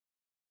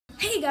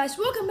Hey guys,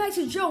 welcome back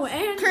to Joe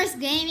and Chris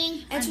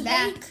Gaming. And I'm today,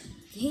 back.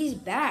 He's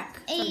back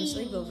from his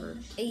sleepover.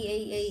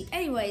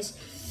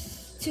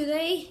 Anyways,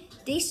 today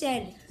they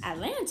said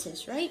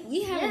Atlantis, right?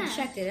 We haven't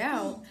checked it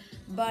out,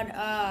 but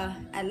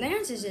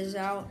Atlantis is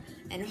out,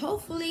 and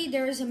hopefully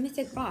there is a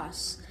mythic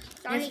boss.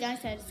 Sorry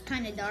guys, that it's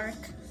kind of dark.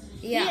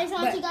 Yeah, I just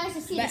want you guys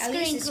to see the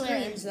screen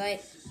clear.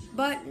 Like,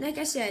 but like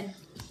I said,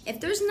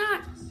 if there's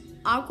not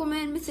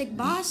Aquaman mythic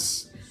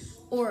boss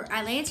or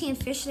Atlantean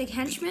fish like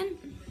henchman,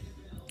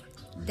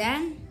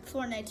 then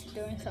Fortnite's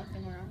doing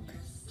something wrong.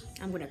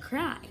 I'm gonna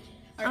cry.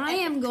 Or I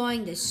Epic. am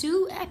going to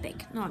sue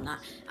Epic. No, I'm not.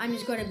 I'm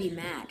just gonna be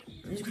mad.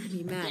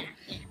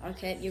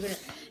 Okay, you're gonna,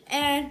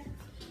 and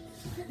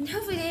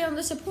hopefully they don't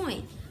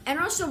disappoint. And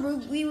also,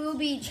 we will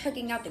be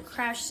checking out the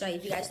crash site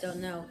if you guys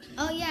don't know.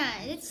 Oh yeah,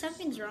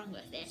 something's wrong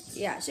with it.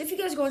 Yeah, so if you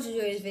guys go to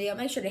enjoy this video,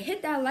 make sure to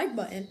hit that like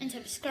button. And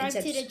subscribe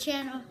to the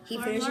channel for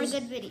more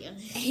good videos.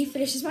 And he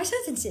finishes my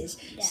sentences.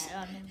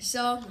 Yeah,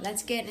 so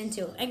let's get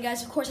into it. And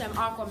guys, of course, I'm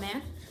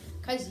Aquaman.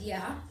 Because,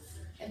 yeah,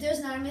 if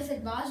there's not a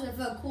mythic boss with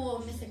a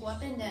cool mythic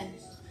weapon, then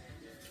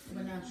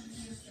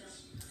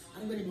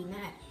I'm gonna be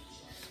mad.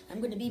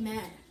 I'm gonna be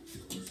mad.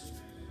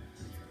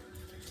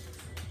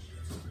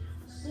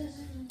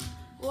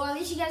 Well, at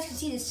least you guys can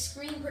see the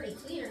screen pretty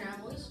clear now,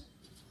 boys.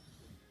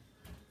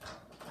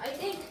 I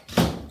think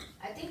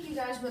you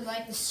guys would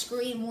like the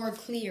screen more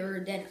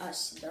clear than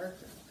us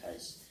darker,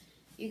 because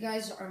you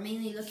guys are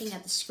mainly looking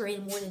at the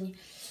screen more than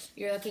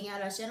you're looking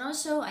at us. And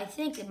also, I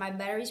think that my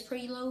battery's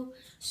pretty low,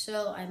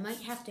 so I might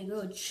have to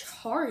go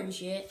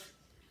charge it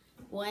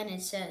when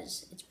it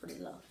says it's pretty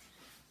low.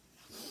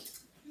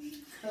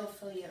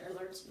 Hopefully it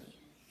alerts me.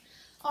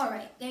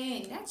 Alright,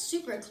 dang, that's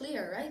super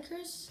clear, right,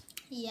 Chris?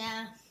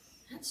 Yeah.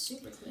 That's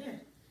super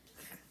clear.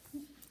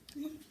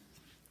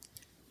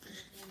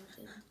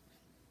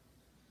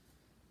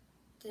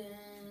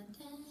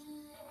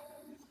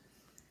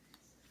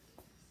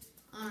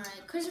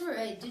 Alright, Christopher,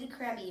 hey, do the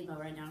crabby emo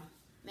right now.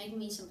 Make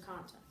me some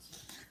content.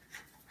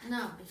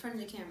 No, in front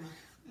of the camera.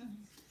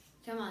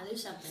 Come on, do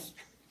something.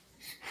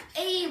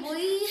 Hey,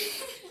 boy!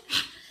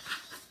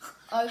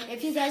 Oh,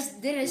 if you guys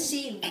didn't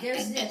see,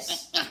 there's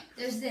this.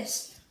 There's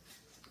this.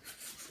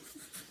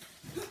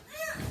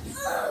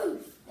 The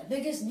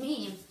biggest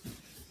meme.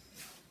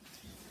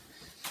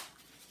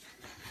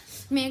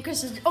 Man,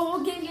 Chris is.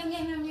 Oh,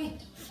 game.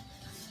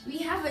 We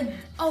have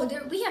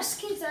we have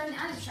skins that are in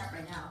the item shop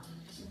right now.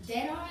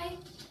 Deadeye.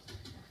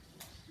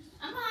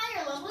 I'm a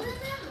higher level than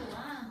them.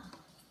 Wow.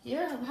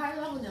 You're a higher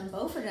level than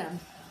both of them.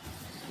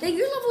 Like,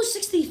 you're level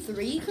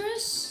 63,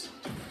 Chris?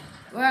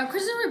 Well,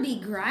 Christopher would be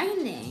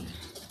grinding.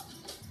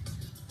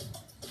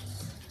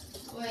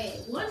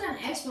 Wait, one's on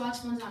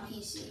Xbox, one's on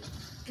PC.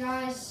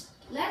 Guys,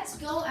 let's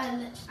go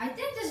and I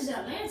think this is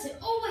Atlantis.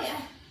 Oh wait,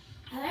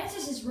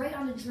 Atlantis is right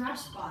on the drop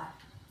spot.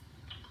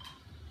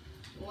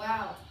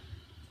 Wow.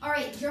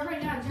 Alright, jump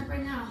right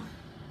now.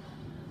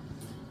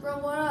 Bro,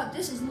 what up?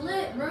 This is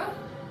lit, bro.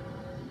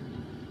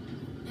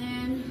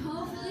 And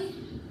hopefully,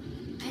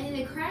 and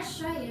the crash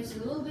site is a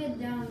little bit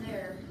down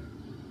there.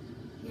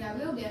 Yeah,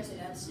 we'll get to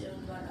that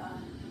soon, but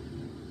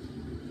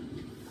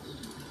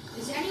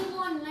does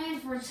anyone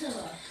land for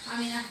Attila? I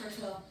mean, not for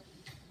Attila.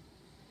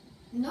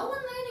 No one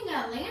landing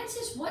at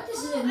Atlantis? What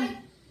does it mean?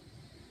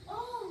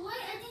 Oh,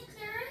 wait, I think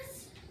there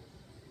is.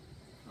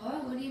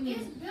 What do you mean?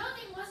 This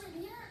building wasn't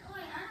here.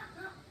 Wait, I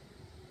don't know.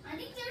 I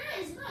think there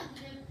is. Look,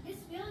 this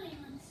building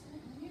looks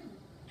new.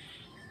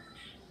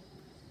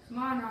 Come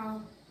on,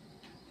 now.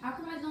 How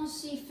come I don't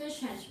see fish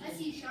henchmen? I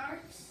see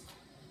sharks.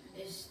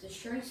 Is the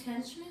sharks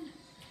henchmen?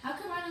 How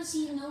come I don't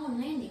see no one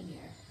landing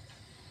here?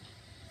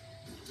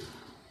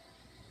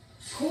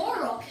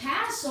 Coral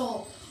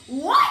Castle?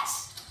 What?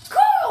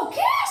 Coral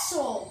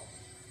Castle?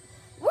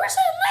 Where's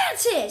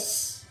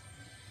Atlantis?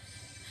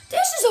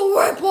 This is a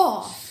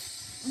ripoff.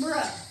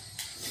 Bruh.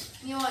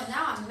 You know what?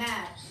 Now I'm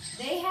mad.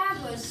 They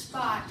have a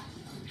spot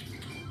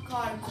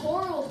called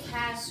Coral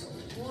Castle.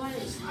 What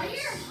is this? Are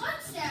your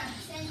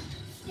footsteps? And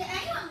did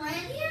anyone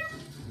land here?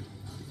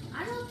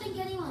 I don't think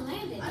anyone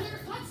landed. Are your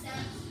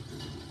footsteps?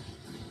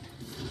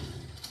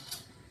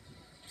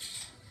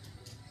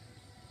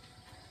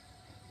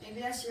 Maybe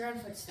that's your own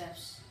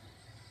footsteps.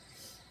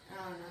 I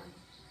don't know.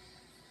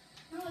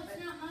 No,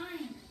 it's not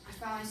mine. I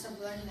found myself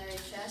a legendary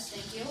chest.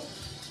 Thank you.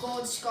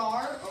 Gold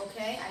scar.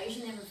 Okay. I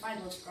usually never find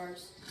gold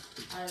scars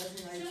out of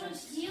legendary Someone's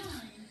chests.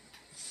 stealing.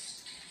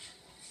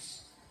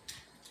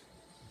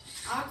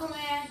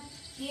 Aquaman,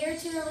 here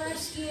to the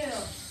rescue.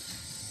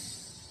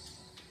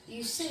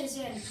 You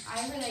citizen,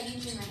 I heard that you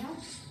need my help.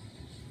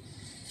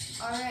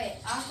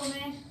 Alright,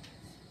 Aquaman.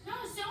 No,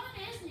 someone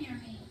is near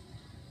me.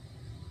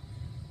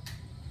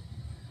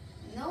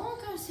 No one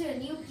comes to a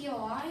new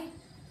POI.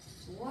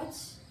 What?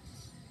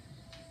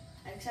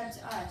 Except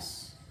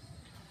us.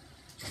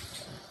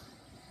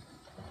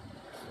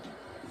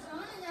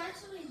 Someone is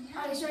actually near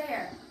Oh, me. he's right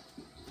here.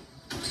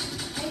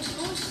 Hey,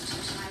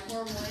 Ghost. My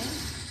poor boy.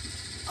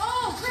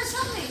 Oh, Chris,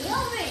 help me!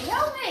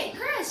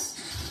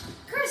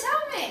 Chris!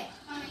 Help me!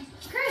 Fine.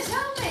 Chris,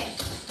 help me!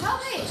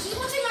 She's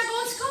wanting my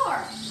gold scar!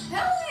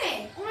 Help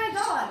me! Oh my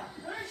god!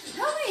 Where is she?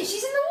 Help me!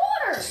 She's in the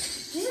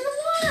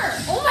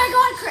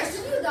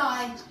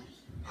die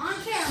on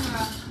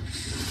camera.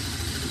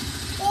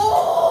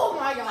 Oh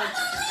my god.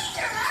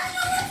 I don't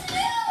know what to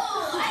do.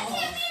 I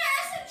can't beat an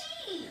SMG.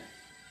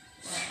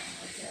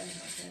 Okay.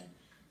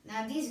 Now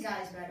these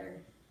guys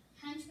better.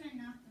 Henchman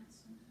knocked us.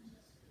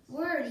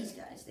 Where are these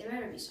guys? They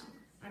better be somewhere.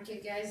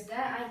 Okay, guys,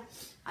 that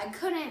I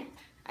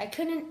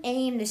couldn't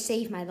aim to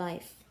save my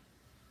life.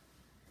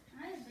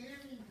 I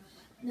barely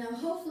know. Now,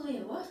 hopefully,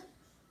 what?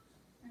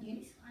 I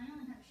only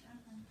have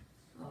shotgun.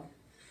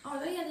 Oh,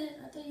 they had it.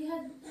 I thought you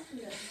had nothing.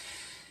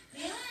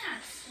 They only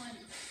have 20.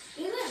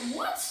 They let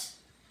what?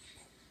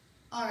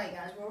 All right,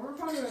 guys. Well, we're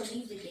probably gonna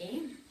leave the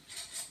game.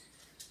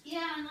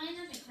 Yeah, I'm laying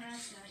at the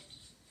crash site.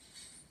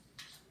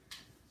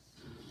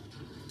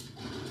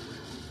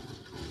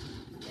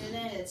 And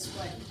then it's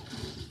sweaty.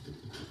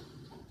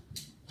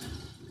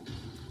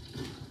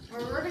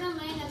 We're gonna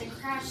land at the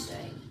crash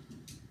site.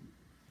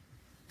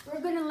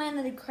 We're gonna land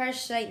at the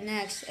crash site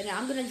next, and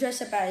I'm gonna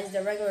dress up as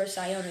the regular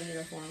Siona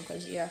uniform,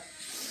 cause yeah.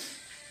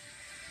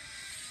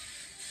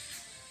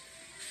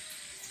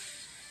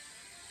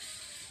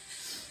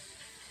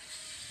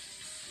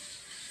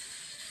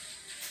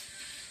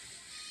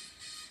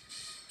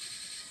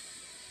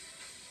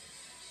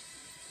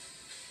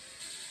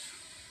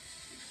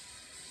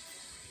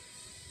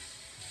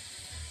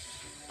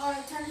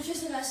 Alright, time to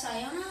dress up as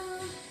Siona.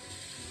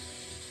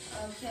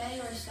 Okay,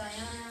 or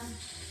Siona.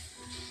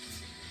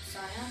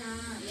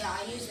 Yeah,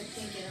 I use the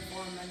pink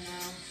uniform, but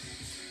now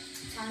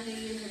time to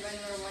use the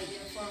regular white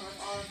uniform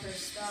with all of her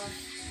stuff.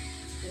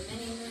 The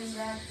mini moon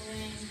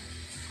grappling.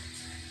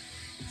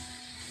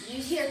 You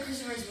hear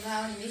Christopher's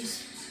loud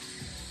music.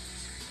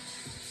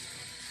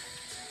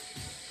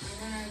 I'm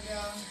gonna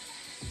go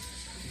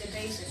with the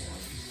basic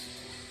one.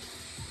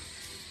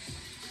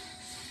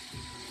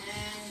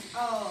 And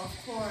oh, of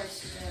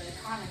course, the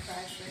comic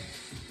crasher.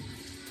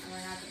 And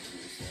we're not gonna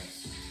use this.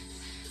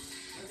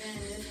 We're gonna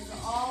this is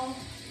all.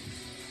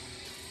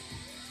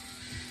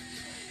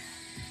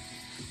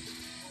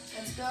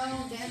 Let's go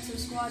dance to a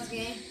squads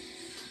game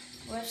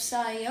with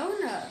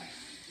Siona.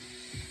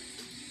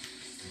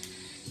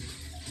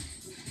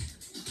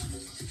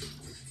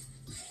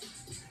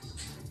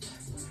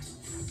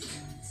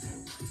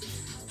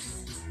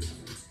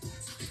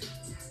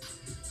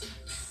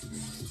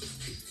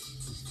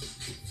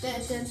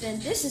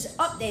 This is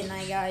update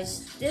night,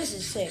 guys. This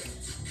is sick.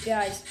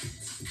 Guys,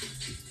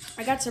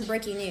 I got some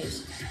breaking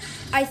news.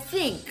 I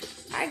think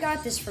I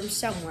got this from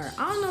somewhere.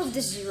 I don't know if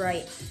this is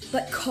right,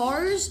 but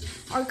cars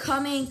are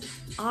coming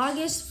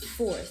August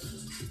 4th.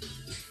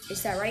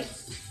 Is that right?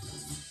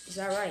 Is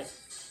that right?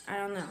 I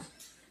don't know.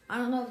 I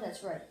don't know if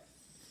that's right.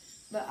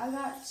 But I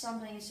got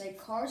something that said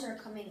cars are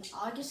coming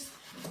August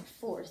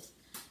 4th.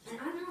 And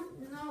I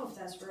don't know if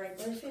that's right,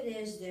 but if it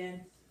is,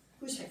 then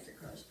who's hyped for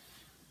cars?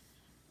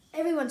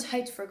 Everyone's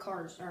hyped for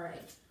cars,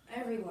 alright.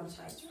 Everyone's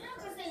hyped for cars.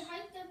 Because they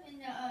hyped up in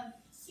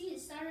the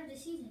start of the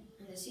season.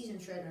 In the season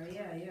trailer,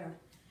 yeah.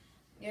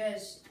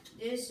 Yes,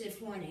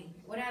 disappointing.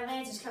 When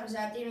Atlantis comes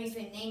out, they don't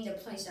even name the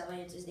place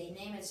Atlantis. They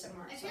name it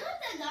somewhere. I feel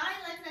like the guy,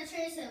 like the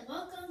trailer said,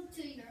 welcome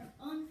to your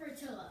own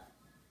Fertilla.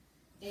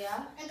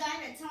 Yeah? The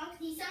guy that talked,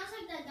 he sounds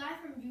like that guy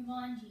from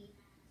Jumanji.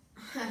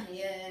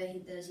 Yeah, he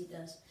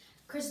does.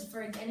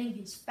 Christopher getting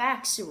his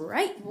facts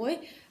right,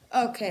 boy.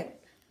 Okay,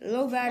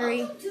 low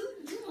battery,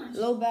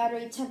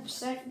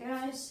 10%,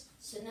 guys.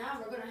 So now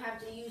we're going to have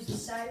to use the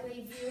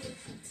sideways view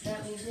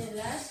that we did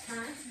last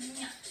time.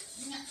 Yeah.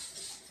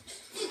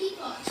 Two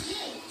defaults,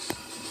 yay.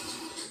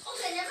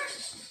 Okay, never.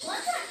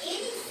 One's on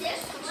 86,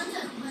 one's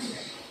on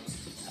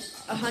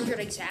 100. 100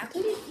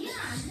 exactly? Yeah,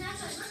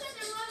 exactly. Look at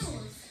their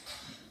levels.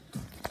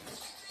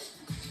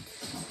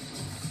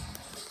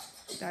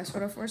 Guys,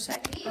 hold on for a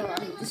sec. You really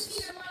want to see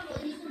their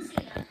level, you can see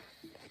that.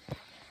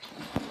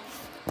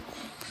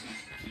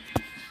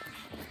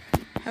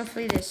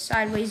 Hopefully this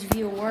sideways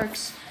view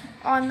works.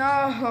 Oh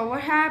no,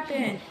 what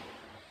happened?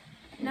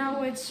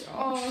 Now it's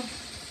all...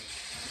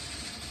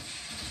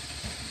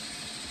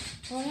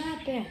 What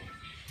happened?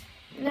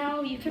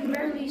 Now you can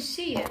barely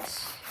see it.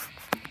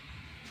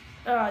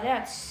 Oh,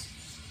 that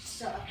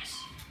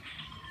sucks.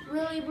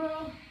 Really,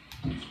 bro?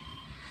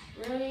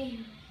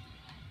 Really?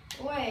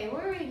 Wait,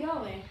 where are we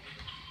going?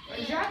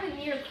 We're dropping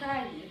near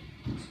Craggy.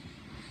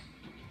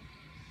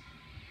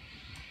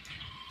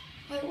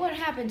 Wait, what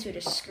happened to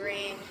the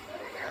screen?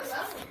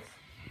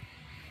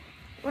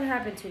 What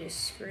happened to the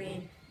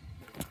screen?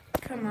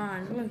 Come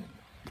on,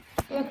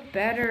 look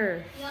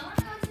better. Yeah, I want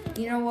to go to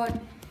the... You know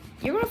what?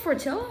 You're going to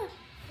Fortilla?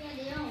 Yeah,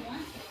 they don't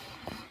want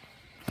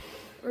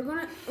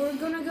We're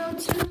gonna go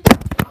to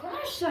the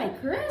crash site,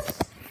 Chris.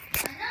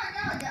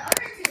 No, the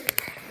other two.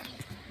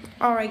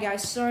 All right,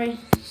 guys. Sorry.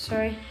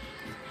 Good,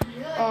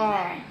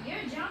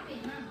 you're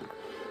jumping, huh?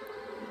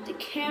 The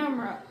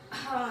camera.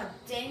 Oh,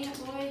 dang it,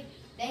 boy.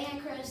 Dang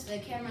it, Chris. The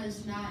camera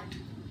is not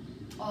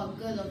all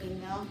good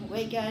looking now.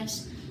 Wait,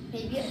 guys.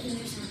 Maybe I can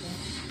do something.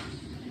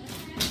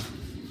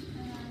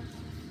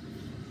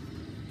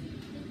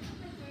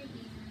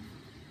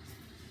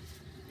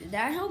 Did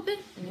that help it?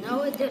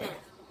 No, it didn't.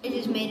 It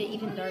just made it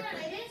even darker.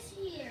 Yeah, it is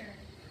here.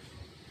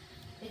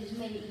 It just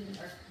made it even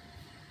darker.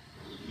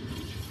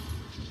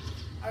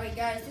 Alright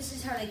guys, this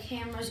is how the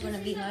camera's gonna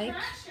be like.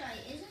 Flashlight,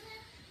 isn't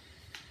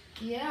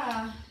it?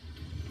 Yeah.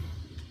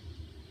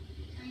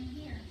 I'm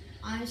here.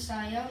 I'm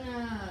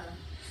Sayona.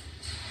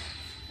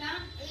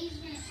 Found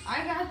Agent.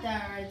 I got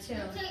that right too.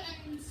 Okay,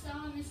 and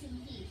install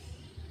missing piece.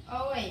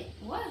 Oh wait,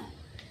 what?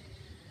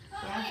 Oh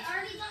Yeah. wait, I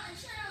already got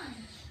a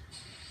challenge.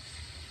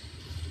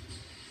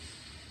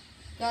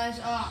 Guys,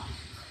 oh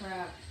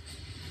crap.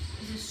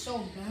 This is so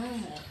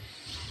bad.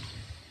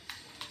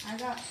 I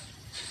got.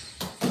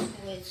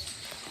 Wait.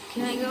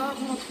 Can I go up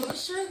more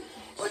closer?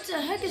 What the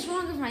heck is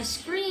wrong with my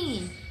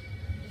screen?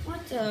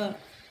 What the?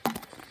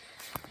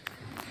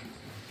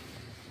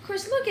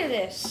 Chris, look at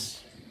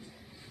this.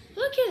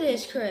 Look at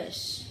this,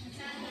 Chris.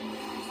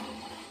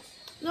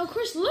 No,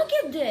 Chris, look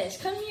at this.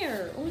 Come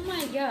here. Oh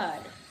my God.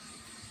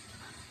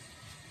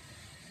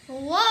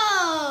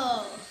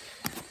 Whoa!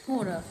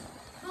 Hold up.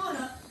 Hold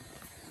up.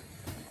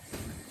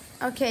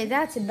 Okay,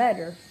 that's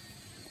better.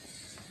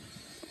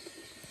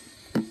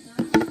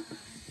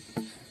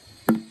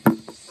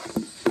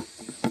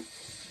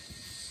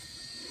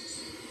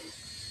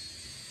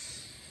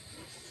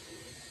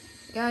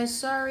 Guys,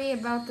 sorry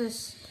about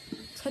this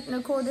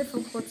technical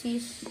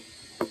difficulties.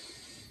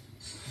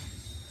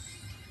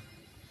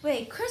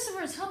 Wait,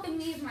 Christopher's helping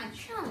me with my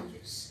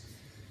challenges.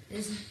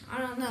 I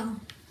don't know.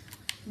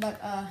 But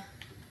Oh,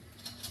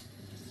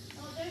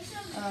 there's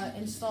some.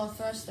 install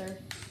thruster.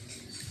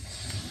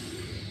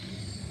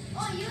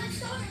 Oh, you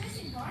installed a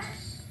missing part?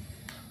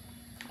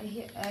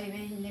 I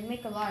mean, they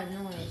make a lot of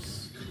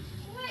noise.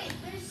 Wait,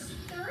 there's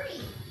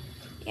 3.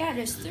 Yeah,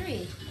 there's 3. Where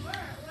is one?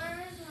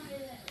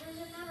 Where's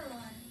another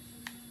one?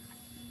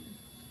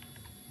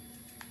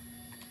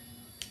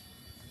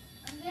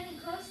 I'm getting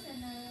close to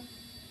another.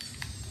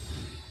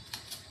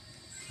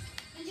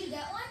 Did you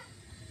get one?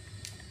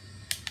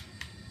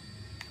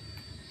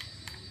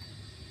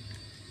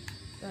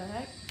 The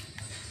heck?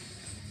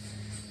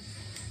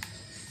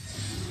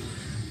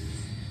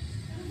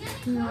 I'm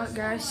getting You know close what,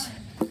 to guys? one.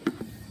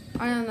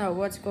 I don't know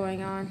what's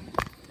going on.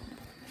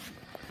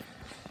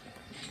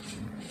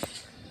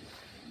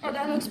 Oh,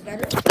 that looks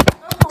better.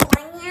 Oh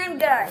my man,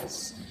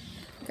 guys.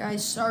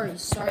 Guys, sorry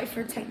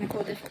for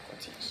technical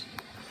difficulties.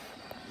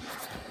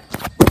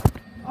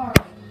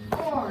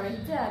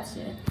 Alright, that's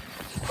it.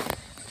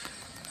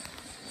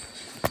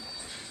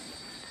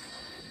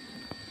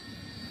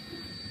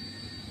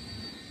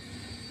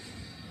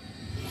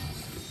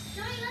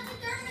 Johnny, that's the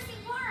 3rd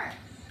missing part.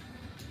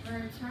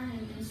 We're trying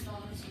to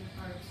install missing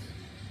parts.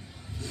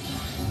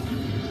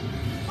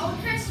 Oh,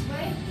 Chris,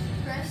 wait.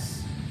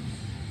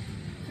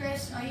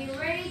 Chris, are you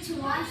ready to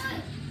launch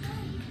it?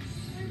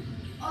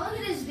 Oh, look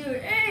at this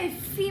dude. Hey,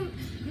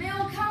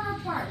 female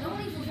counterpart. Don't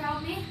leave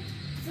without me.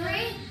 3,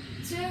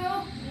 2,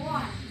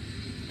 1.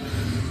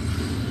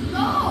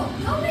 No!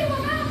 Don't leave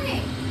without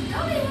me!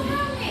 Don't leave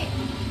without me!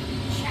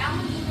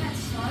 Challenge event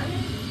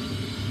started?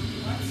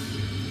 What?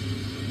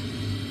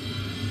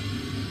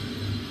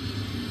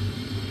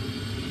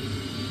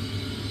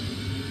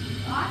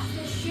 Launch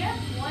the ship,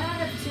 1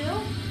 out of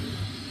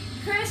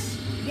 2. Chris,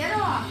 get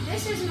off.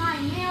 This is my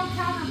male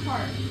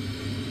counterpart.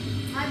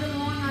 I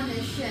belong on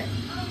this ship.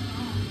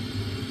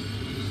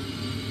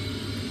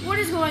 What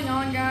is going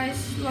on,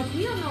 guys? Look,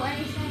 we don't know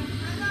anything.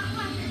 I got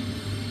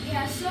weapons.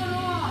 Yeah, so do I.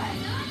 I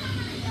feel like I'm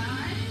gonna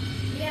die.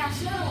 Yeah,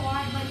 so do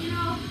I. But you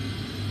know,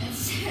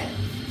 it's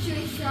should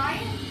we try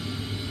it?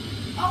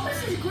 Oh,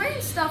 this is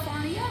green stuff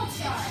on the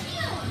outside.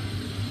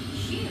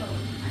 Shield.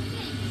 I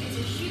think. It's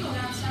a shield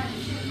outside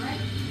the ship, right?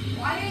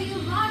 Why are you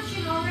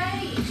launching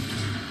already?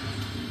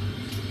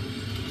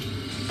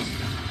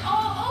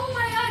 Oh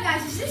my God,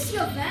 guys, is this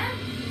your vent?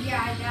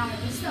 Yeah, I got it.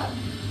 Let's go.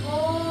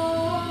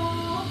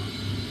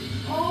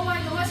 Oh my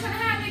God, what's gonna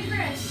happen,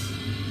 Chris?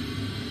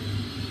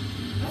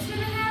 What's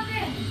gonna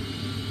happen?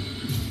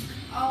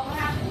 Oh, what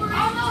happened?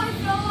 Oh no, it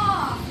fell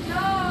off.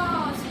 No,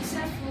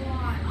 successful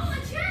launch. Oh, a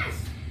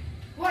chest.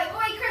 Wait,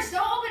 Chris,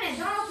 don't open it.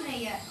 Don't open it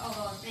yet.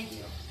 Oh, thank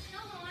you. No,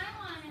 I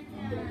wanted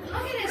to.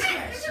 Look at this,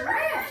 Chris. There's a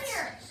rift Rifts.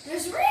 here.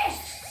 There's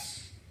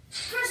rifts.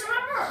 Chris,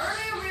 remember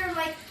earlier we were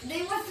like,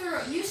 they went through,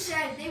 you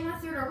said they went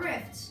through the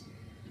rifts.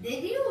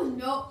 Did you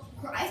know?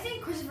 I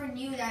think Christopher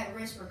knew that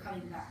rifts were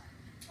coming back.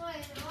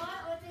 Wait, what?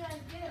 What did I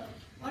do?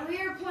 When we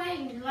were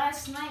playing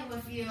last night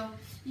with you,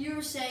 you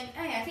were saying,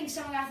 hey, I think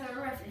someone got through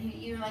the rift. And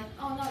you were like,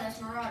 oh no, that's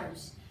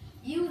Marauders.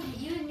 You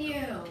didn't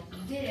know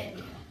that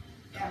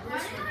Why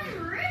rifts did were I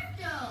coming. rift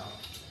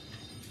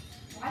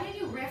though? Why did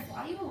you rift? Why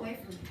are you away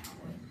from me now,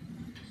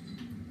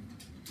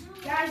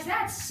 boy? Guys,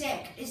 that's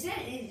sick. Is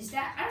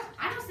that?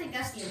 I don't think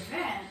that's the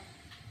event,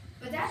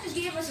 but that just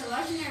gave us a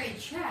legendary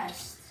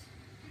chest.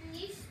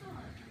 You stole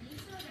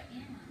the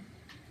ammo.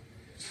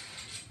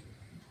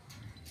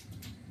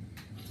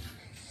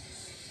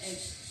 Hey,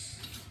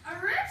 A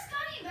rift's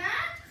coming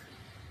back?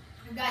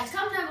 guys,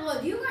 comment down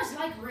below. Do you guys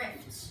like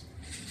rifts?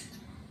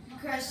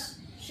 Chris,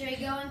 should I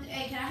go in?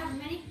 Hey, can I have a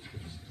mini?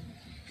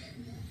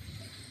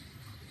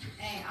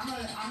 Hey,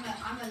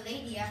 I'm a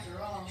lady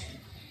after all.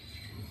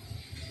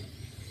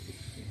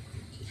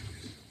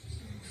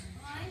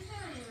 Why is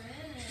there a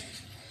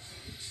rift?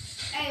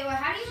 Hey, well,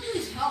 how do you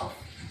lose health?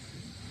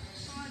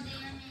 Oh,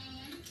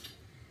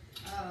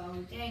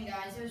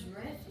 there's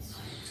rifts.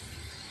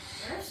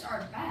 Rifts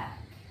are back.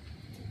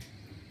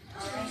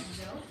 Alright,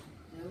 dope.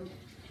 Dope.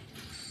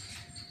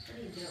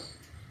 Pretty dope.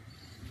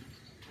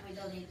 I mean,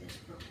 don't need this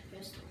purple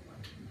pistol,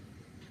 but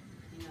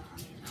you know, I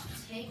mean, I'll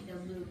take the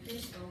blue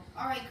pistol.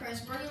 Alright,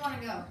 Chris, where do you want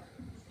to go?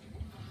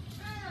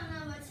 I don't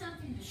know, but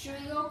something. Should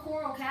we go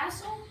Coral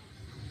Castle?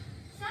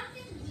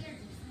 Something weird.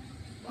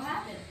 What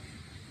happened?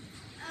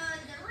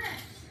 The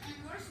rifts and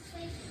where's the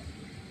station?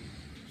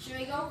 Should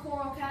we go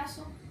Coral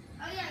Castle?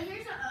 Oh yeah,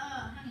 here's a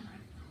honey knife.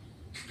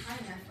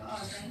 Honey knife.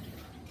 Oh, thank you.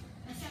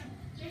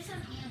 There's some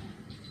ammo.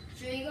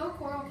 Should we go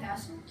Coral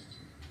Castle?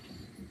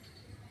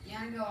 You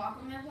wanna go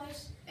Aquaman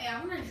place? Hey,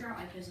 I'm gonna drop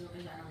my pistol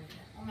because I don't need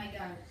that. Oh my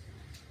god.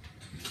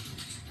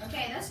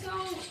 Okay, let's go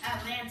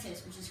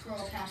Atlantis, which is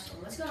Coral Castle.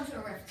 Let's go into a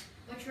rift.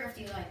 Which rift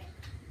do you like?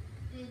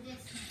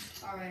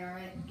 This.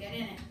 Alright. Get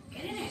in it.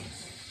 Get in it.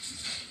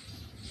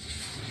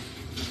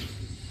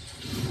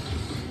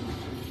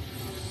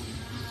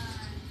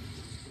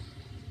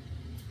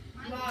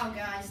 Wow,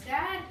 guys,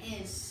 that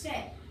is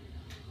sick.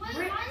 Wait,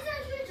 why is there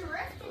a huge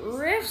rift in this?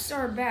 Rifts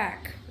are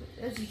back.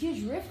 There's a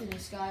huge rift in the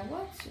sky.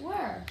 What?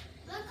 Where?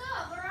 Look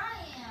up where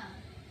I am.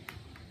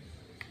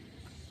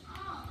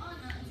 Oh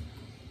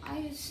no.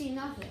 I see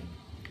nothing.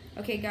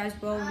 Okay, guys,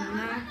 well, I now. might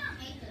not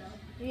make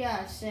it.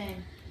 Yeah,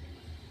 same.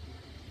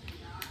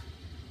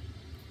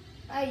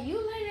 Hey, you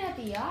landed at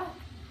the yacht?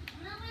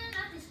 I'm not landing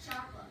at this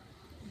chocolate.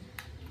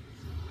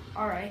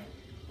 Alright.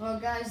 Well,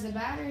 guys, the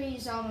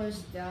battery's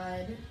almost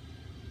dead.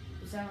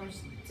 It's almost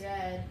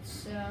dead,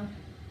 so.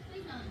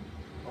 Please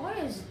don't. What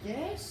is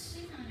this?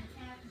 Please don't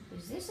attack me.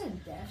 Is this a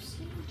death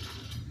skin?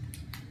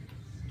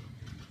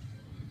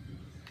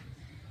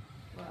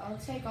 Well, I'll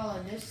take all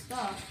of this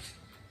stuff.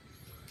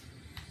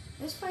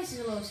 This place is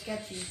a little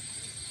sketchy.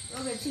 A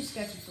little bit too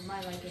sketchy for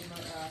my liking,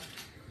 but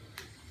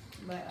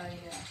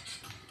yeah.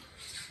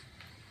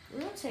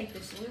 We'll take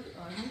this loot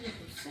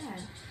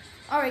 100%.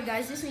 Alright,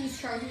 guys, this needs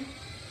charging.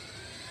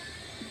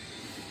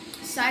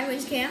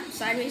 Sideways cam.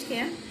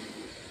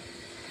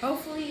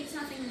 Hopefully it's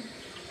nothing.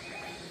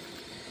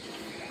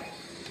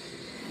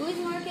 Who's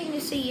marking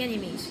to see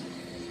enemies?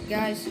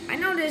 Guys, I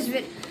know this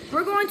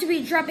we're going to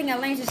be dropping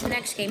Atlantis the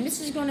next game. This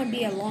is going to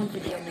be a long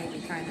video, maybe,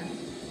 kind of.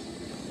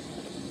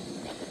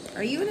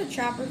 Are you in a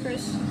chopper,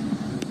 Chris?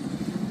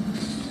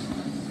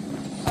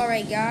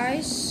 Alright,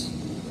 guys.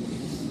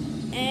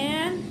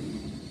 And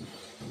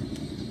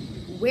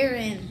we're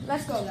in.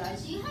 Let's go,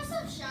 guys. Do you have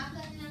some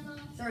shotgun ammo?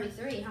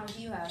 33. How much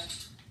do you have?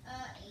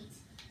 8.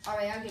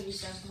 Alright, I'll give you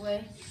some.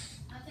 Wait.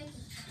 I'll take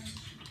this one.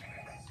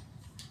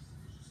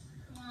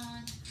 Come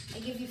on. I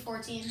give you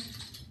 14.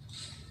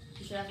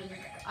 You should have to.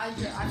 I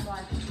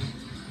fly.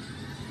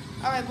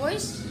 Alright,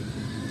 boys.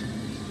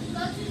 Go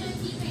to the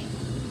teammate.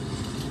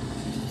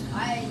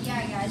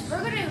 Yeah, guys.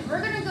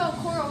 We're gonna go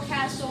Coral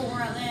Castle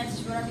or Atlantis,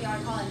 whatever you want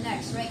to call it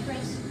next, right,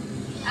 Chris?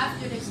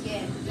 After this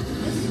game.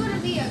 This is gonna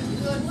be a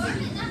good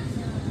video.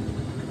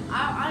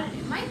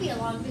 It might be a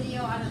long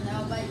video, I don't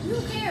know, but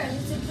who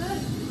cares?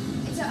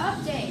 It's an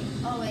update.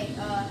 Oh wait,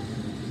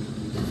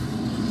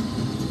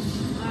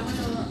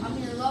 I'm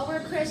gonna lower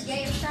Chris.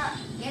 Get your shot.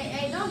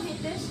 Hey, don't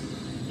hit this.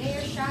 Get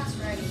your shots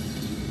ready.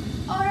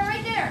 Oh, they're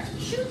right there.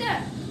 Shoot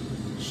them.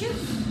 Shoot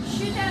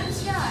that in the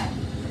sky.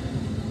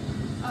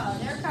 Oh,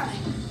 they're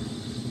coming.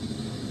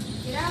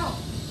 Get out.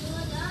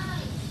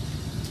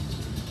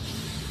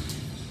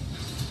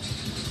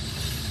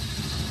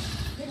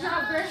 Good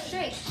job, Chris.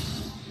 Shake.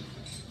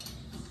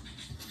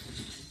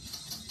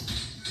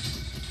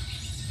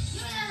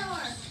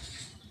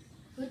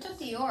 Who took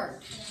the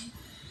orb?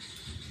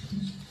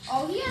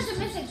 Oh, he has a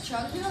mythic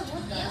chug.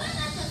 What the?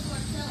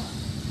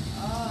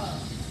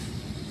 Oh.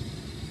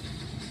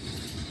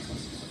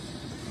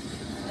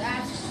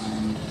 That's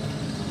fun.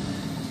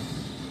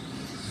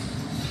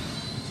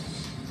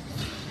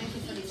 Thank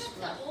you for these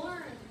scrubs.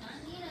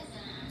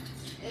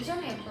 It's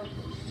only a purple.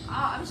 Oh,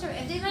 I'm sorry.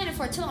 If they landed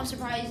for two, I'm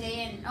surprised they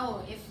didn't.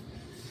 Oh, if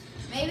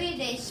maybe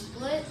they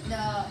split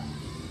the.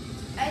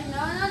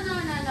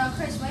 No,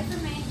 Chris, wait for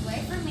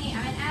me.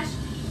 I'm an astronaut.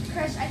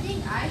 Chris, I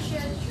think I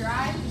should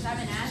drive because I'm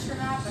an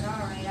astronaut, but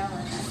alright, I'll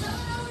let that go.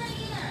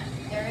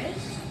 There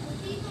is?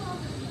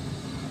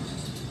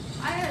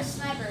 I have a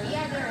sniper.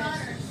 Yeah, there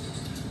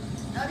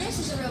is. No, this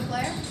is a real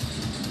player.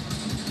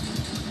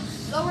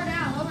 Lower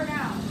down.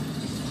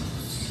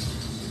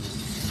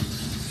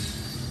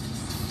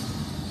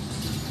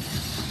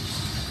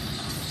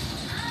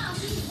 Ow,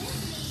 he hit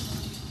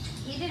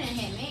me. He didn't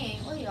hit me.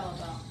 What are you all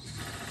about?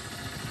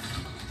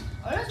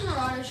 Oh, there's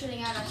Marauder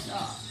shooting at us.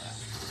 Oh,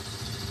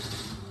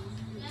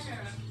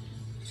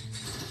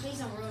 please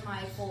don't ruin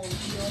my full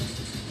shield.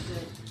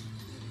 Good.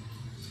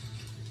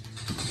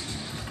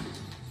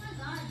 Oh my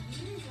god, you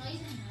just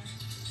lasing her.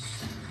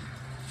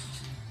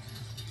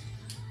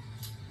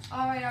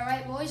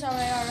 Alright, boys.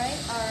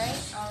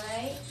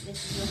 Alright. This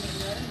is looking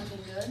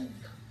good.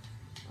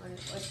 What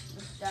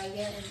did I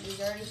get? Is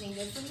there anything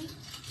good for me?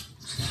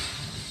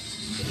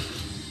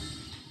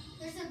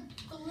 There's a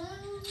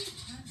blue.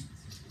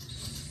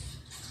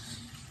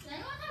 Does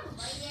anyone have a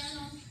light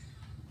ammo?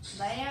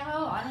 Light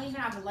ammo? I don't even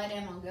have a light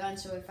ammo gun,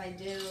 so if I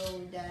do,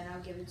 then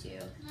I'll give it to you.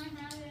 Can I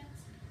have it?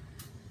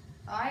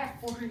 Oh, I have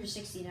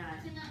 469.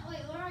 Wait,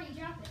 where are you?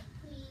 Drop it,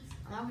 please.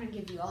 I'm not gonna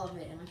give you all of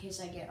it in case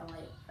I get a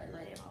light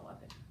ammo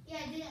weapon. Yeah,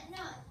 I didn't.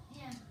 No,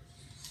 yeah.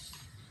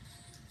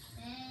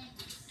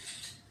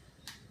 Thanks.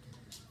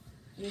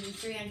 You need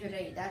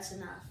 308. That's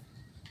enough.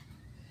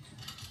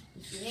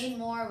 If you need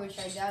more, which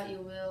I doubt you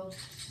will,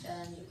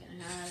 then you can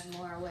have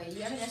more. Wait,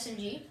 you have an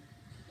SMG?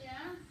 Yeah.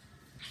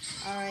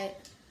 All right,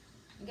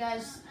 you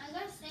guys. I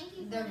guess thank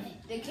you for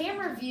it. The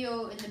camera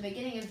view in the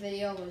beginning of the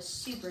video was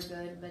super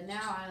good, but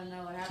now I don't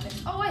know what happened.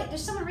 Oh wait,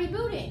 there's someone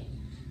rebooting.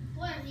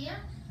 What, here?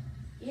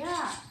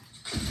 Yeah.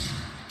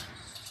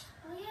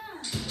 Oh,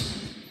 yeah.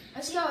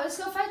 Let's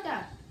go fight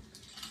them.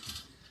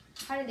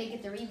 How did they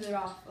get the reboot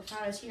off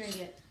without us hearing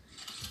it?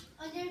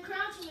 Oh, they're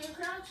crouching.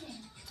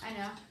 I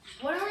know.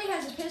 One already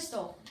has a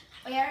pistol.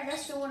 Oh yeah,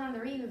 that's the one on the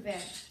reboot van.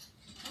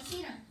 I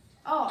see them.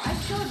 Oh, I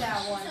killed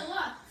that one. It's a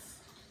Lux.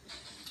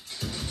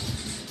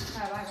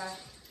 Bye.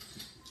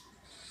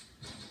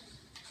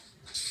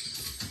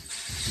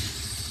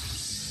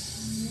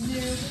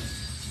 Noob.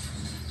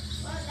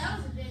 Well, that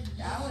was a big.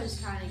 That was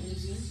kind of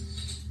easy.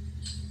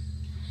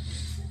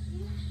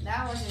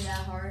 That wasn't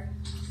that hard.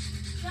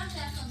 Drop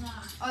that from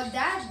Lux. Oh,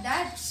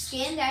 that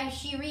skin that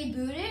she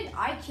rebooted,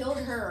 I killed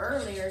her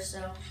earlier,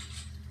 so.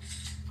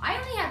 I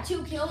only have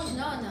 2 kills?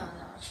 No.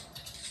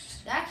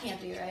 That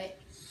can't be right.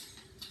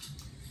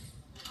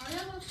 I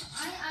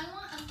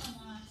want a from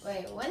Lux.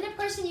 Wait, when the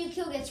person you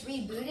kill gets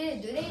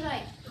rebooted, do they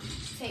like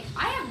take...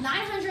 I have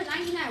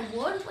 999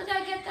 wood? Where did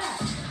I get that?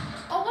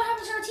 Oh, what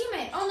happened to our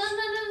teammate? Oh,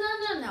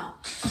 no.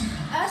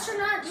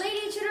 Astronaut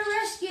lady to the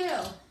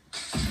rescue.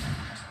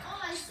 Oh,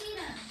 I see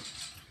them.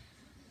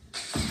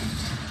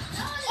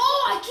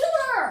 Oh, I killed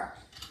her.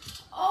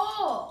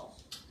 Oh.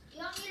 You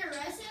want me to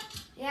res him?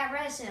 Yeah,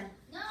 res him.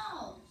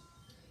 No.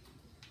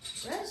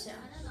 Res him.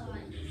 I don't know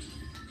why.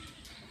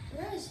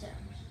 Res him.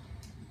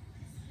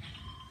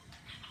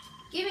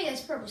 Give me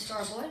this purple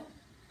star, boy.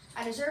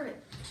 I deserve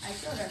it. I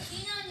killed her.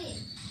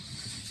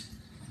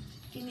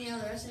 Give me all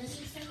the rest of this.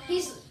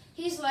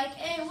 He's like,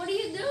 hey, what are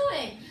you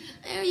doing?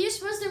 Hey, you're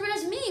supposed to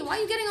res me. Why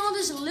are you getting all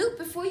this loot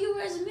before you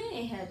res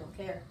me? I don't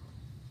care.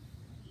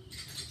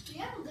 You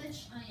have a good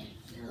shot.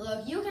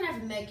 Look, you can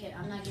have a med kit.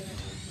 I'm not giving it.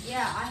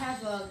 Yeah, I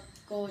have a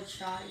gold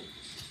shot.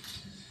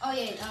 Oh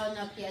yeah,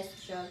 no,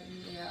 PS shot.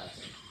 Yeah,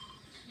 okay.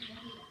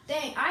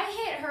 Dang, I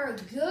hit her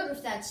good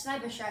with that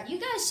sniper shot. You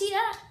guys see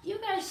that?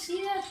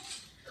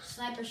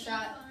 Sniper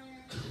shot.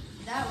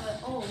 That was,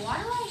 oh, why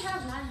do I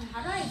have 9,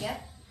 how do I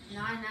get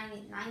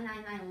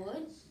 999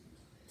 wood?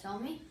 Tell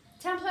me.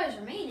 10 players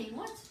remaining,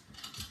 what?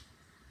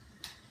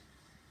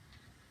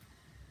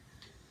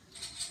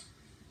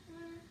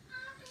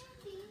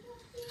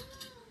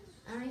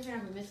 I don't even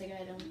have a mythic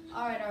item.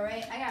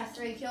 Alright, I got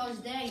 3 kills.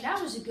 Dang, that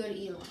was a good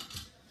Elon.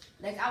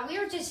 Like, we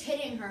were just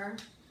hitting her,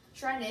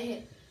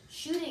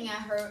 shooting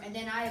at her, and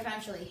then I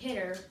eventually hit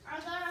her. I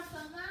got a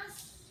fun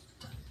mask.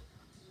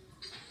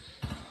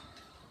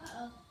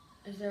 Uh-oh.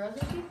 Is there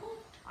other people?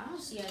 I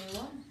don't see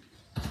anyone.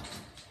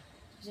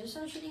 Is there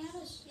someone shooting at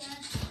us? Yeah.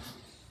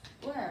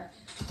 Where?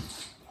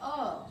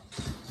 Oh.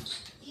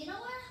 You know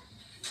where?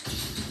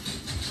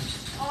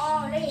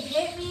 Oh, they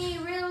hit me?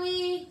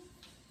 Really?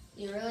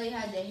 You really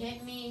had to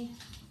hit me?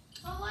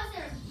 What was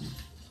there?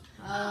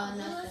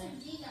 Nothing.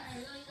 That I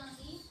really don't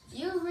need.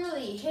 You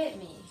really hit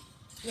me.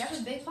 You have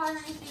a big pot or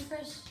anything,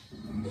 Chris?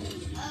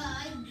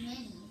 I have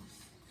minis.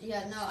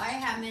 Yeah, no, I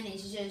have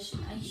minis. Just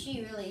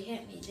she really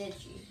hit me, did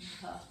she?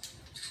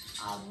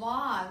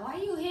 Why? Why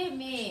you hit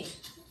me?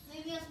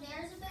 Maybe up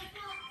there's a big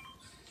pot.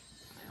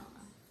 I don't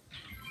know.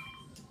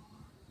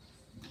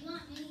 You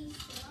want minis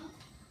still?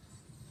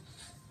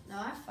 No,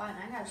 I'm fine.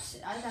 I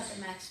got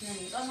the max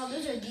minis. Oh no,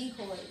 those are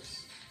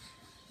decoys.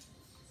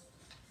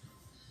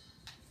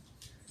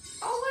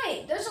 Oh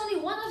wait, there's only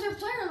one other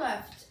player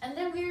left, and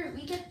then we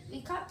get the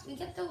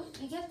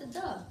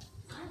dub.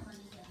 I want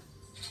to go.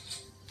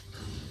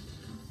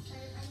 I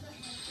got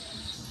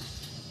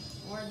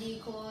my More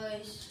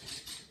decoys.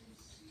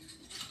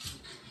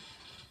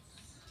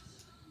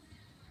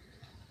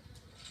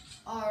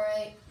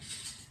 Alright.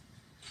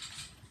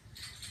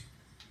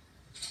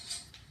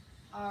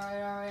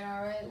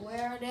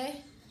 Where are they?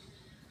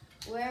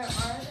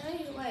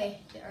 Wait,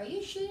 are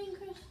you shooting,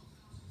 Chris?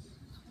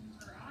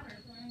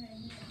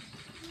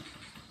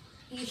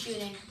 He's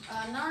shooting.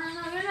 No,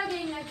 you're not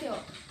getting that kill.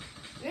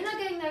 You're not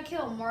getting that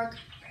kill, Mark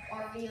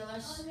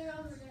Aurelius. Oh, they're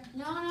over there.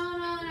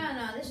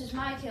 No. This is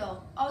my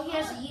kill. Oh, he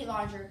has a yeet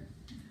launcher.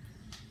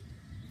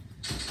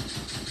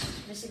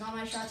 Missing all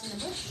my shots in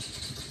the bush.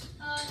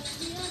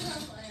 He doesn't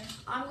have fire.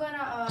 I'm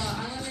gonna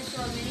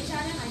throw minis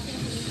at him. I think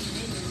he needs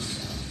minis.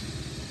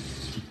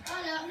 Oh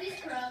no, he's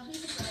pro.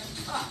 He's a pro.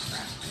 Oh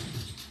crap.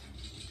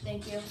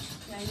 Thank you.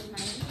 Can I use my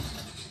minis?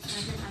 Can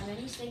I get my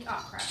minis?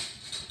 Oh crap.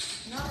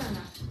 No.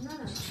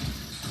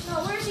 No,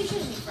 where is he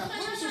shooting me from?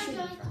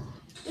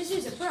 This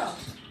is a pro.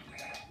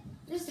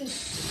 This is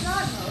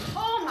God mode.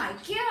 Oh my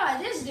god,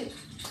 this dude.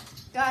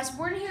 Guys,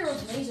 we're in here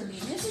with laser beam.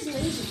 This is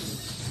laser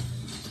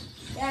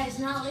beam. That is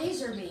not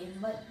laser beam,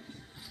 but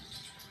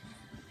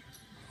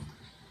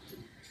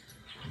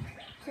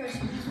Chris,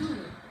 what are you doing?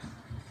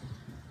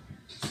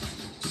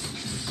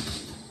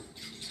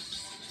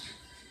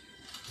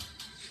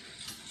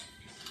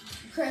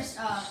 Chris,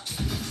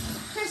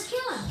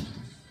 kill him.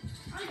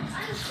 I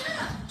should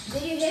have.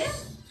 Did you hit him?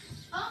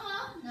 Oh,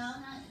 well, no,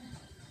 not.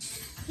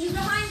 He's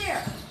behind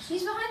there.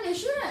 He's behind there.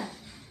 Shoot him.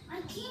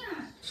 I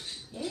can't.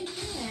 Yeah, you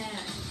can.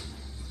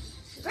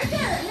 Right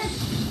there. His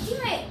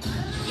teammate.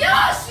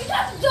 Yes, we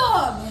got the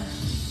dog.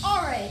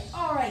 All right.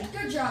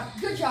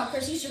 Good job,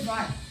 Chris.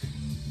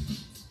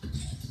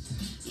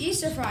 You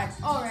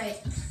survived. All right.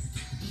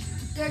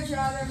 Good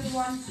job,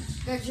 everyone.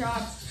 Good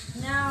job.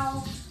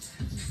 Now,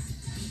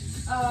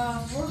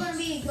 we're gonna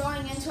be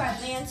going into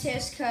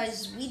Atlantis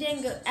because we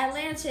didn't go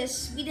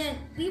Atlantis. We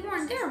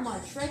weren't there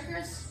much, right,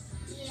 Chris?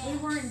 Yeah. We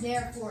weren't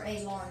there for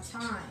a long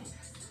time.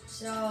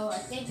 So I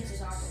think this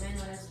is Aquaman.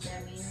 What does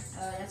that mean?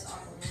 That's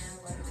Aquaman.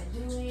 What am I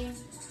doing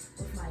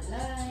with my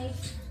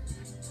life?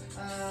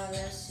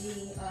 Let's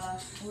see.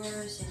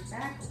 Where's his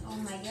back? Oh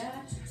my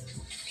god.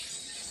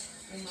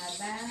 In my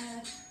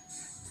back.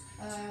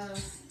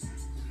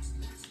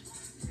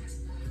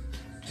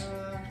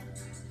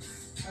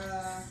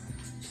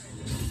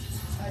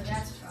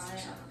 That's fine. I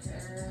don't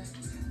care.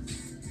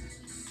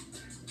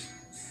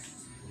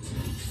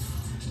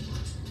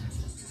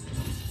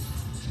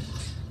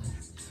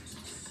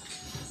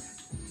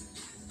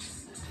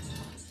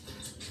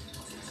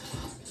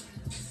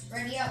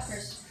 Ready up,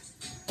 Chris.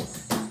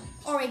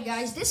 Alright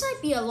guys, this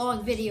might be a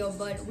long video,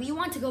 but we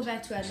want to go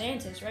back to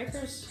Atlantis, right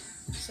Chris?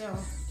 So,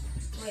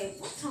 wait,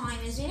 what time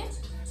is it?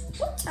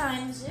 What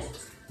time is it?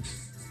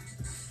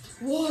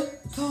 You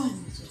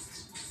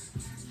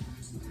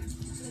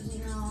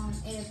know,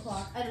 8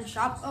 o'clock. Item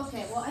shop.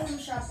 Okay, well item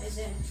shop is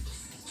in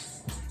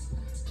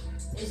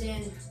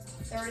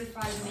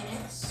 35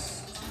 minutes.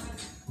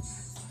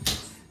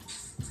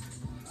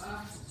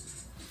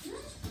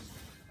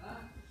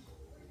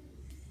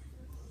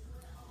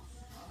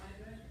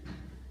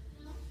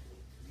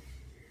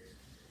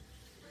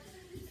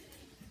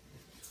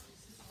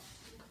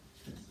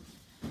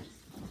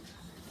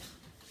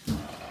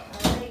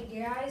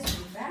 Guys,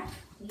 we're back.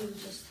 We were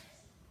just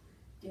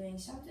doing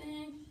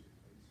something,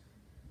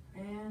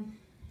 and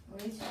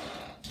wait.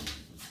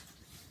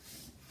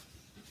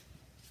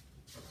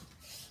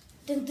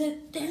 Dun,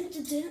 dun, dun,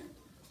 dun, dun,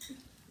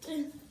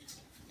 dun.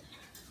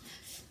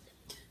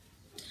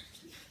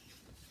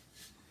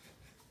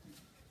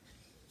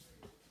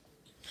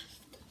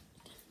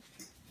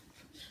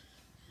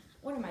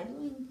 What am I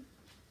doing?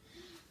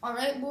 All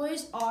right,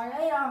 boys. All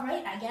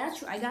right. I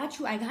got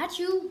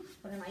you.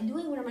 What am I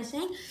doing? What am I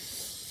saying?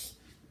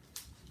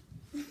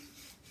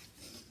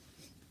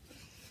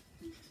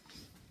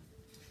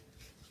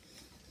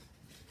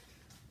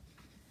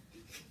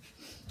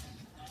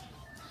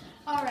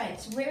 Alright,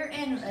 so we're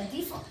in a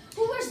default.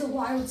 Who wears the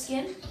wild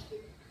skin?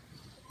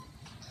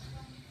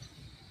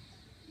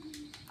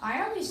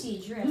 I always see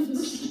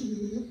drifts.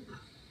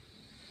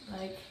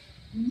 Like,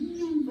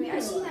 wait, I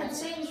seen that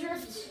same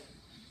drift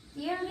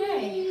the other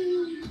day.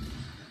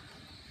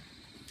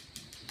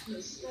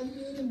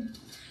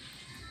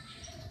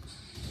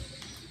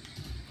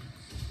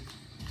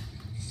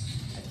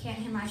 I can't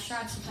hit my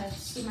shots if I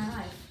see my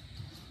life.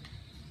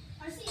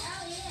 I see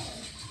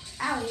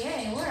Ali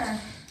A,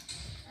 where?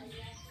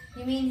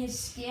 You mean his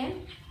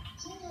skin?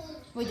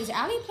 Wait, does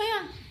Ali play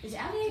on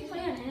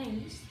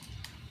enemies?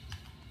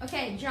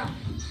 Okay, jump.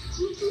 Can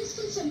you please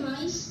put some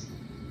ice?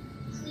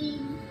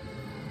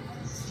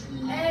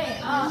 Hey,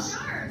 I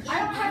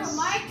don't have a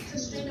mic.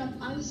 Straight up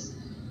ice.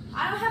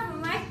 I don't have a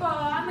mic, but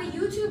I'm a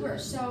YouTuber,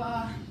 so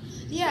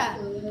yeah,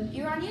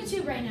 you're on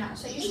YouTube right now,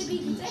 so you should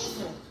be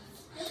thankful.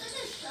 Look at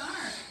the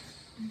shark.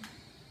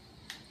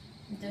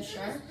 The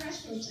shark?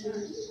 Precious shark.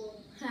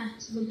 Huh.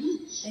 Someone's going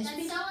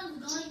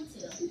to.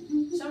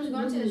 Someone's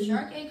going to the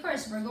shark? Hey,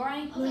 Chris, we're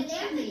going. Okay, they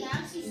have the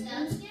Galaxy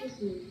Scouts here.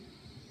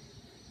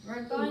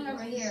 We're going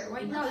over here.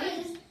 Wait, no.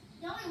 There's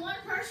only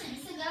one person.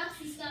 It's the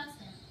Galaxy Scouts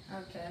then.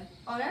 Okay.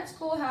 Oh, that's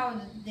cool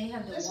how they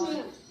have the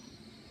one.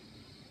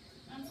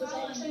 I'm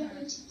following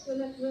her.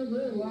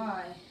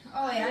 Why?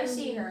 Oh, wait, I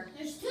see her.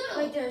 There's two.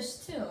 Wait, there's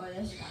two. Oh,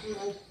 there's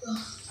one.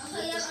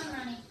 Okay, yep, I'm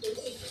running.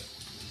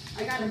 I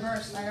got a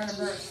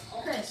burst.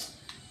 Chris,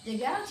 the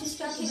Galaxy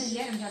Scout even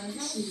get him,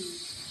 doesn't he?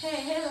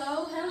 Hey,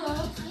 hello.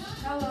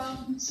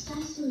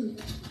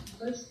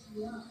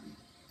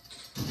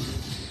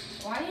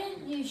 Why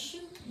didn't you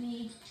shoot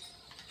me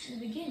in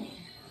the beginning?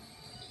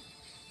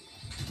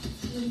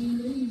 You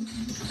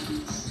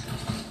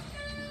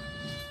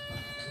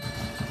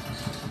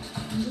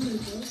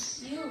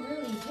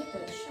really hit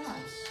those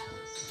shots.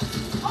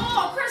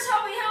 Oh, Chris,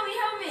 help me.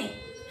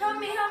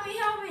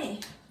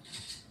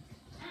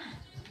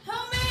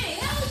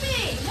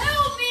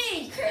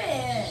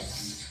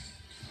 Chris.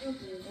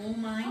 Oh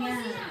my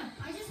god.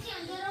 I just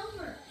can't get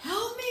over.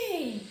 Help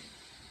me.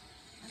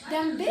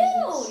 Them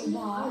bill, you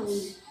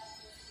boss.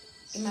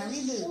 Get my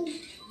reboot.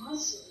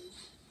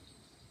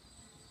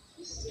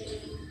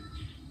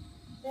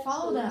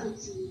 Follow them.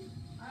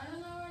 I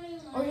don't know where they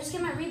Or just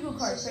get my reboot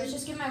card, Chris.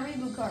 Just get my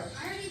reboot card.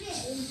 I already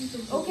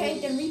did. Okay,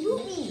 then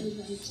reboot me.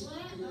 What? No, it's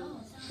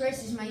not.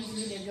 Chris, is my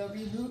easy to go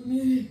reboot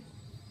me.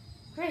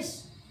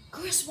 Chris,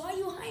 why are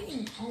you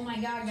hiding? Oh my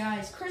God,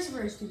 guys,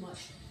 Christopher is too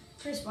much.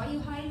 Chris, why are you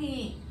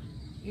hiding?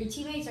 Your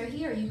teammates are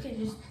here. You can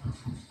just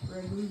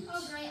reboot.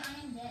 Oh great, I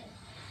am dead.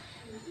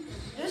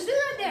 Just do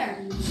it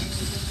there.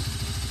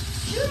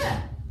 Shoot it.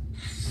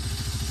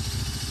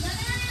 No.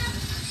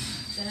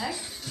 The heck?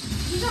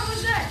 He's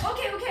almost dead.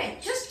 Okay.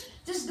 Just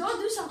go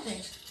do something.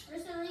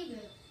 Where's the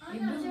reboot? Oh, no,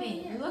 Reboot it's me. right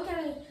You here. look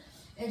at it.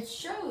 It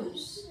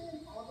shows.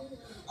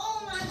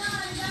 Oh my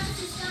God, that's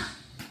just not.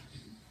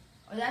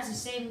 Oh, that's the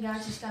same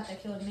Galaxy Scott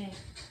that killed me.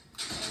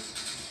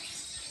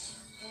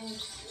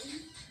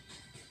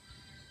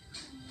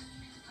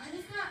 I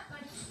just got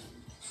like.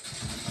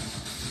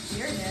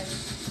 You're dead.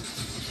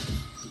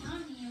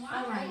 Mommy,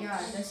 Oh why? my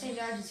God, the same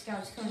Galaxy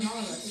Scout's killing all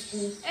of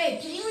us. Hey,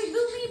 can you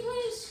reboot me,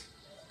 please?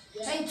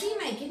 Hey,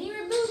 teammate, can you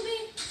reboot me?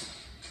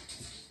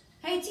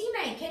 Hey,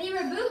 teammate, can you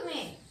reboot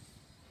me?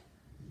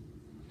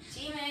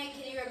 Teammate,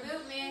 can you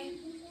reboot me?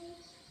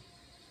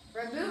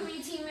 Reboot me,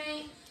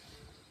 teammate.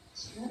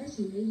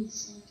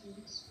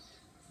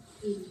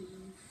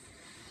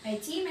 Hey,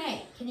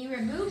 teammate, can you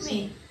reboot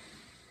me?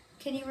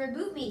 Can you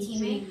reboot me,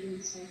 teammate?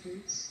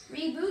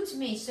 Reboots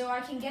me so I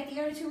can get the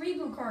other 2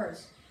 reboot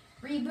cards.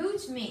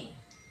 Reboots me.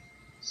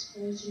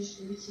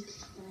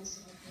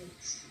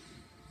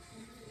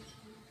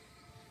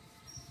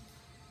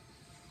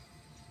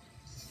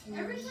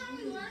 Every time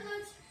we want to go.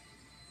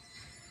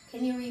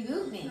 Can you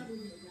reboot me?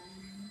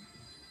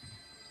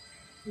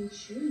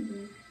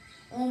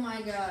 Oh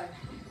my God.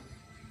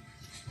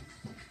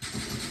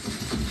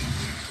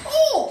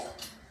 Oh!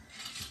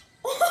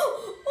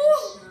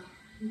 Oh!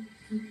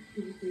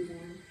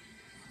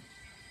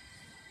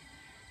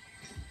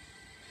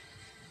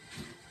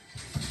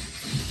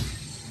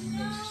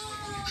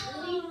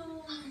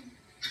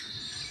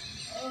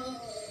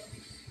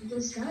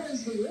 The sky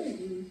is the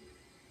limit.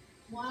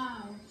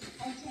 Wow.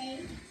 Okay.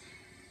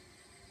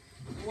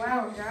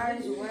 Wow,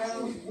 guys,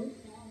 well,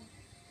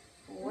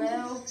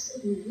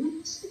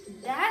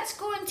 that's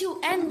going to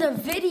end the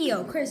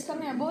video. Chris,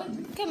 come here, boy.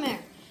 Come here.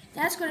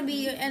 That's going to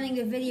be ending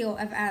the video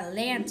of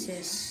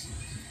Atlantis.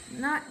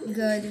 Not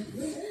good.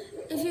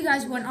 If you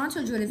guys went on to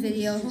enjoy the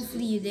video,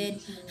 hopefully you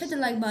did, hit the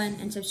like button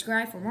and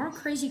subscribe for more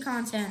crazy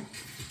content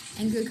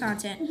and good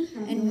content.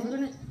 And we're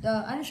going to, the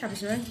other shop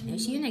is ready. And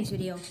see you next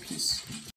video. Peace.